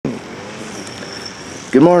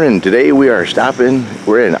Good morning. Today we are stopping.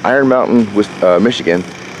 We're in Iron Mountain, Michigan,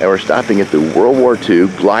 and we're stopping at the World War II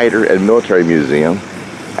Glider and Military Museum,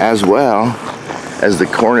 as well as the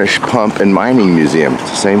Cornish Pump and Mining Museum. It's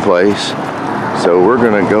the same place. So we're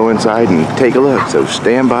going to go inside and take a look. So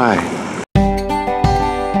stand by.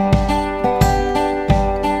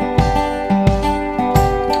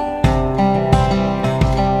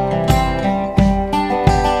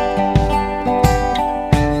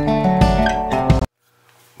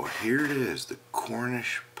 Here it is, the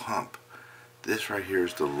Cornish Pump. This right here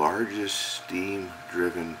is the largest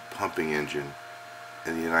steam-driven pumping engine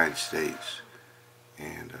in the United States.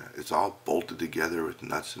 And it's all bolted together with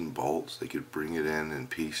nuts and bolts. They could bring it in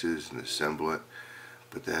pieces and assemble it.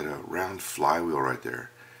 But that round flywheel right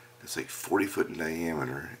there, it's like 40 foot in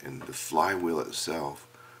diameter, and the flywheel itself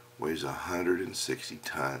weighs 160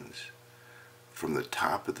 tons. From the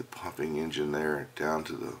top of the pumping engine there down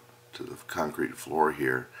to the concrete floor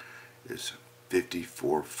here is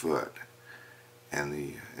 54 foot, and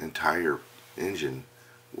the entire engine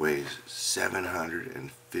weighs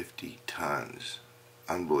 750 tons.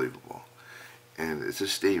 Unbelievable. And it's a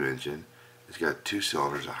steam engine. It's got two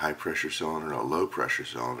cylinders, a high pressure cylinder and a low pressure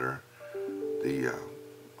cylinder. The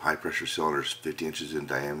high pressure cylinder is 50 inches in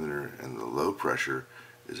diameter, and the low pressure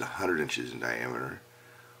is 100 inches in diameter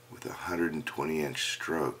with a 120-inch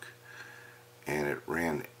stroke. And it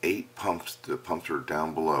ran 8 pumps. The pumps are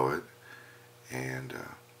down below it, and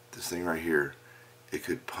this thing right here, it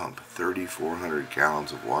could pump 3,400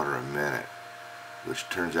 gallons of water a minute, which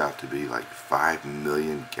turns out to be like 5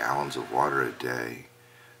 million gallons of water a day.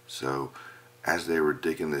 So as they were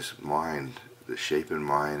digging this mine, the Chapin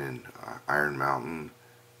mine in Iron Mountain,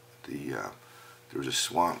 there was a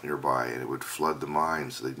swamp nearby, and it would flood the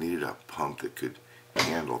mine, so they needed a pump that could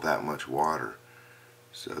handle that much water.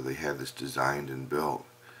 So they had this designed and built,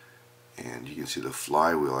 and you can see the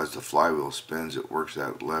flywheel. As the flywheel spins, it works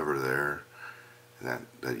that lever there, and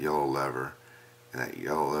that yellow lever, and that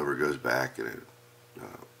yellow lever goes back, and it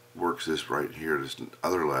works this right here, this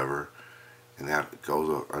other lever, and that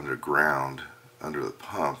goes underground under the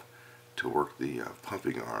pump to work the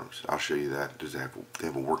pumping arms. I'll show you that. They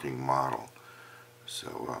have a working model,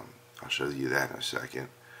 so I'll show you that in a second.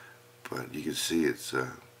 But you can see it's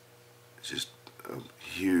just a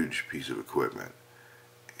huge piece of equipment,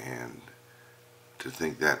 and to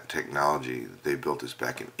think that technology, they built this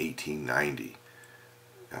back in 1890,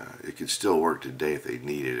 it could still work today if they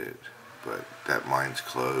needed it, but that mine's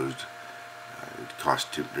closed. It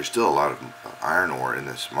costs there's still a lot of iron ore in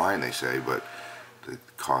this mine, they say, but the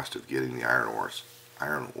cost of getting the iron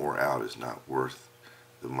ore out is not worth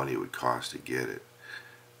the money it would cost to get it.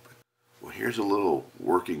 Well, here's a little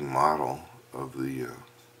working model of the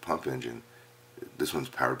pump engine. This one's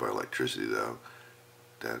powered by electricity, though.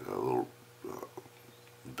 That little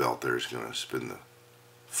belt there is going to spin the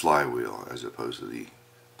flywheel as opposed to the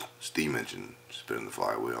steam engine spinning the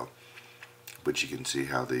flywheel. But you can see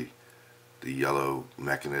how the yellow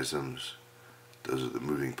mechanisms, those are the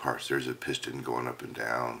moving parts. There's a piston going up and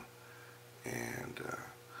down, and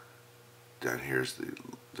down here's the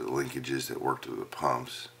linkages that work to the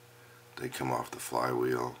pumps. They come off the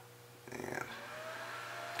flywheel, and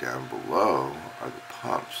down below are the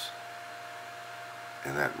pumps,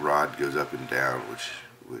 and that rod goes up and down, which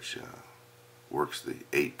works the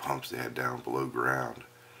 8 pumps they had down below ground.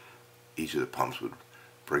 Each of the pumps would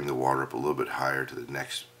bring the water up a little bit higher to the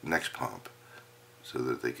next pump, so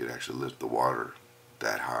that they could actually lift the water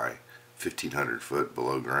that high, 1,500 foot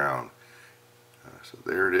below ground. So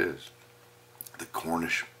there it is, the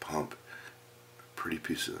Cornish Pump. Pretty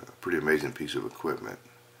amazing piece of equipment.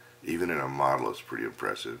 Even in a model, it's pretty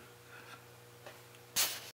impressive.